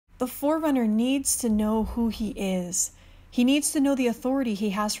The forerunner needs to know who he is. He needs to know the authority he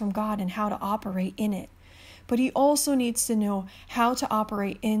has from God and how to operate in it. But he also needs to know how to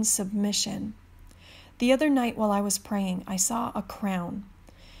operate in submission. The other night while I was praying, I saw a crown.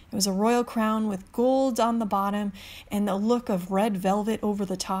 It was a royal crown with gold on the bottom and the look of red velvet over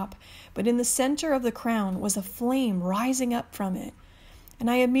the top. But in the center of the crown was a flame rising up from it. And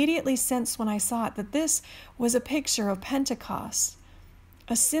I immediately sensed when I saw it that this was a picture of Pentecost,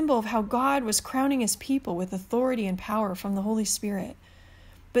 a symbol of how God was crowning his people with authority and power from the Holy Spirit.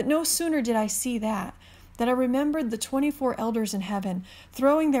 But no sooner did I see that I remembered the 24 elders in heaven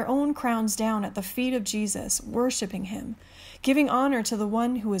throwing their own crowns down at the feet of Jesus, worshiping him, giving honor to the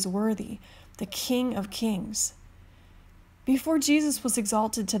one who is worthy, the King of Kings. Before Jesus was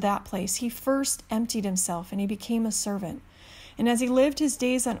exalted to that place, he first emptied himself and he became a servant. And as he lived his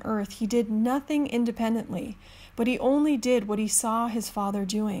days on earth, he did nothing independently, but he only did what he saw his Father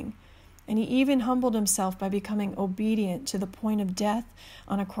doing. And he even humbled himself by becoming obedient to the point of death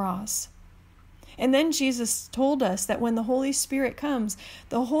on a cross. And then Jesus told us that when the Holy Spirit comes,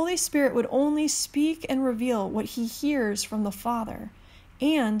 the Holy Spirit would only speak and reveal what he hears from the Father.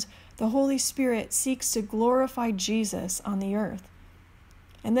 And the Holy Spirit seeks to glorify Jesus on the earth.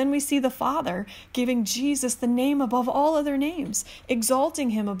 And then we see the Father giving Jesus the name above all other names, exalting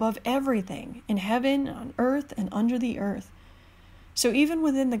him above everything in heaven, on earth, and under the earth. So even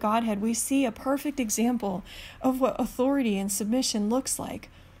within the Godhead, we see a perfect example of what authority and submission looks like.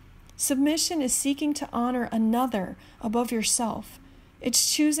 Submission is seeking to honor another above yourself.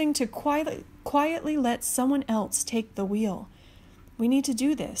 It's choosing to quietly let someone else take the wheel. We need to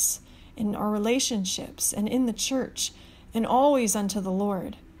do this in our relationships and in the church, and always unto the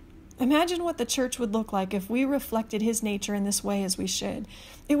Lord. Imagine what the church would look like if we reflected his nature in this way as we should.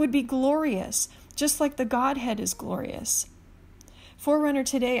 It would be glorious, just like the Godhead is glorious. Forerunner,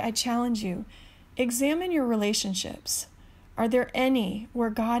 today I challenge you, examine your relationships. Are there any where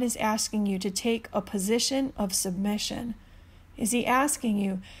God is asking you to take a position of submission? Is he asking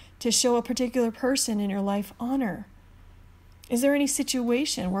you to show a particular person in your life honor? Is there any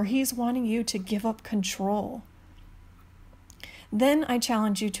situation where he's wanting you to give up control? Then I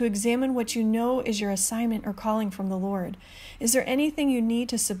challenge you to examine what you know is your assignment or calling from the Lord. Is there anything you need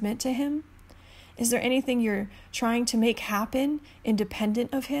to submit to him? Is there anything you're trying to make happen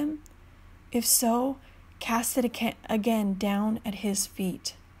independent of him? If so, cast it again down at his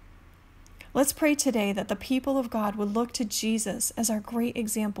feet. Let's pray today that the people of God would look to Jesus as our great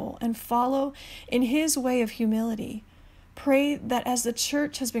example and follow in his way of humility. Pray that as the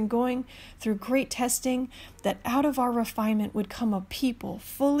church has been going through great testing, that out of our refinement would come a people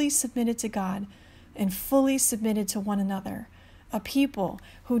fully submitted to God and fully submitted to one another, a people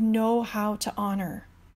who know how to honor.